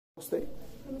नमस्ते।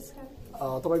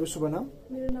 नमस्कार। तपाईको शुभ नाम?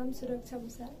 मेरो नाम सुरक्षा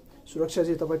भुसाल। सुरक्षा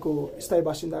जी, तपाईको स्थायी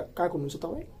बासिन्दा कहाँको हुनुहुन्छ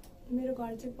तपाईँ? मेरो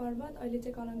घर चाहिँ पर्वत, अहिले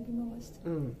चाहिँ कलङ्कीमा बस्छु।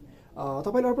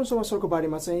 तपाईले अर्पण समाचारको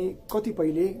बारेमा चाहिँ कति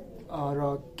पहिले र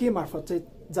के मार्फत चाहिँ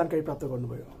जानकारी प्राप्त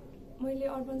गर्नुभयो? मैले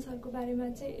अर्पण सरको बारेमा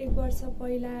चाहिँ 1 वर्ष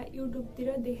पहिला युट्युबतिर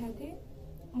देखाएको थिएँ।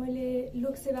 मैले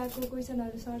लोकसेवाको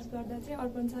क्वेसनहरु सर्च गर्दा चाहिँ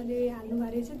अर्पण सरले हाल्नु भएको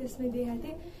रहेछ, त्यसमै देखाएको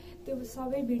थिएँ। त्यो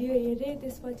सबै भिडियो हेरेँ,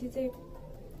 त्यसपछि चाहिँ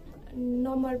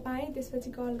नम्बर पाएँ,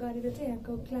 त्यसपछि कल गरेर चाहिँ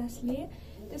यहाँको क्लास लिएँ।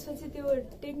 त्यसपछि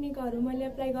त्यो टेक्निकहरु मैले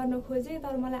एप्लाई गर्न खोजेँ,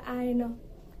 तर मलाई आएन।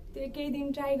 त्यो केही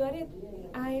दिन ट्राई गरेँ,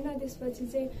 आएन। त्यसपछि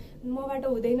चाहिँ मबाट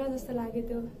हुँदैन जस्तो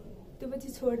लाग्यो। त्यो पछि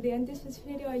छोड्दिएँ। अनि त्यसपछि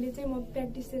फेरि अहिले चाहिँ म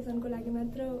प्र्याक्टिस सेसनको लागि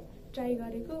मात्र ट्राई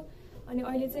गरेको, अनि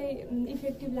अहिले चाहिँ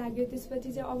इफेक्टिभ लाग्यो।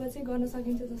 त्यसपछि चाहिँ अब चाहिँ गर्न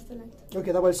सकिन्छ जस्तो लाग्छ।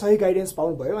 ओके, तपाईले सही गाइडेन्स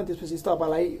पाउनु भयो, अनि त्यसपछि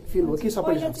तपाईलाई फिल हो कि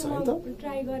सबैले सक्छ हैन त?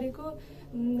 ट्राई गरेको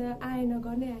आएन,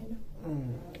 गर्नै आएन।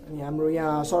 अनि हाम्रो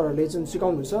यहाँ सरहरुले जुन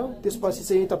सिकाउनुहुन्छ त्यसपछि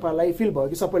चाहिँ तपाईलाई फिल भयो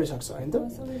कि सबैले सक्छ हैन त?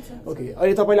 ओके,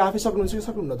 अहिले तपाईले आफै सक्नुहुन्छ कि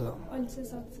सक्नुहुन्न त? अहिले चाहिँ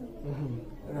सक्छ।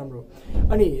 राम्रो।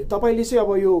 अनि तपाईले चाहिँ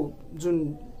अब यो जुन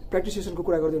प्र्याक्टिस सेसनको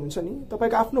कुरा गर्दै हुनुहुन्छ नि,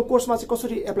 तपाईको आफ्नो कोर्समा चाहिँ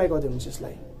कसरी एप्लाई गर्दै हुनुहुन्छ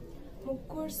यसलाई? म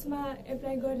कोर्समा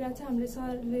एप्लाई गरिरहेको छ, हामीले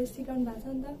सरले सिकाउनु भएको छ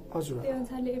नि त, हजुर, त्यो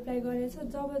अनुसारले एप्लाई गरेछ।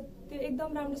 जब त्यो एकदम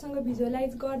राम्रोसँग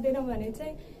भिजुअलाइज गर्दैन भने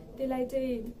चाहिँ त्यसलाई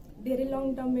चाहिँ धेरै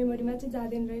लङ टर्म मेमोरीमा चाहिँ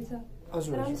जाँदैन रहेछ।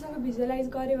 राम्रोसँग भिजुअलाइज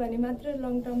गर्यो भने मात्र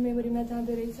लङ टर्म मेमोरीमा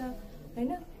जाँदो रहेछ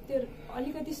हैन? त्यो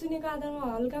अलिकति सुनेको आधारमा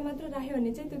हल्का मात्र राख्यो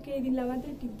भने चाहिँ त्यो केही दिनलाई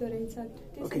मात्रै टिक्दो रहेछ।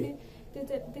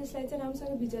 त्यसैले त्यसलाई चाहिँ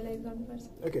राम्रोसँग भिजुअलाइज गर्नुपर्छ।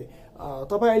 ओके,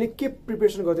 तपाईँ अहिले के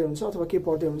प्रिपरेसन गर्दै हुनुहुन्छ अथवा के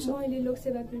पढ्दै हुनुहुन्छ? म अहिले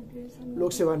लोकसेवा प्रिपरेसन।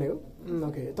 लोकसेवा नै हो?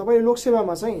 ओके, तपाईले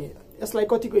लोकसेवामा चाहिँ यसलाई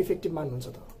कतिको इफेक्टिभ मान्नुहुन्छ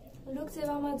त?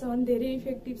 लोकसेवामा झन् धेरै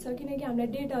इफेक्टिभ छ, किनकि हामीलाई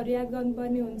डेटहरु याद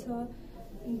गर्नुपर्ने हुन्छ,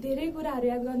 धेरै कुराहरु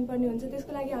याद गर्नुपर्ने हुन्छ।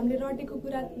 त्यसको लागि हामीले रटेको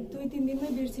कुरा 2-3 दिनमै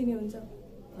बिर्सिने हुन्छ।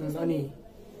 अनि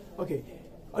ओके,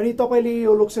 अनि तपाईले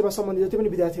यो लोकसेवा सम्बन्धी जति पनि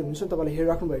विद्यार्थी हुनुहुन्छ तपाईले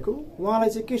हेरिराख्नु भएको, उहाँलाई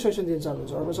चाहिँ के सजेसन दिन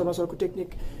चाहनुहुन्छ? अर्पण सरको टेक्निक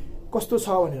कस्तो छ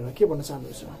भनेर के भन्न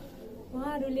चाहनुहुन्छ?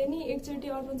 उहाँहरूले नि एकचोटि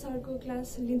अर्पण सरको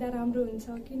क्लास लिँदा राम्रो हुन्छ,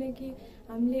 किनकि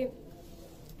हामीले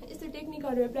यस्तो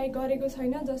टेक्निकहरु एप्लाई गरेको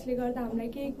छैन जसले गर्दा हामीलाई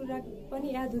केही कुरा पनि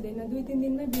याद हुँदैन, 2-3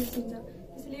 दिनमै बिर्सिन्छ।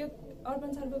 त्यसैले यो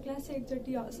अर्पण सरको क्लास चाहिँ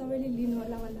एकचोटि सबैले लिनु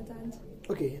होला भन्न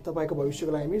चाहन्छु। ओके, तपाईको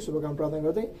भविष्यको लागि हामी शुभकामना प्रार्थना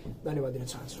गर्दै धन्यवाद दिन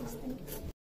चाहन्छु।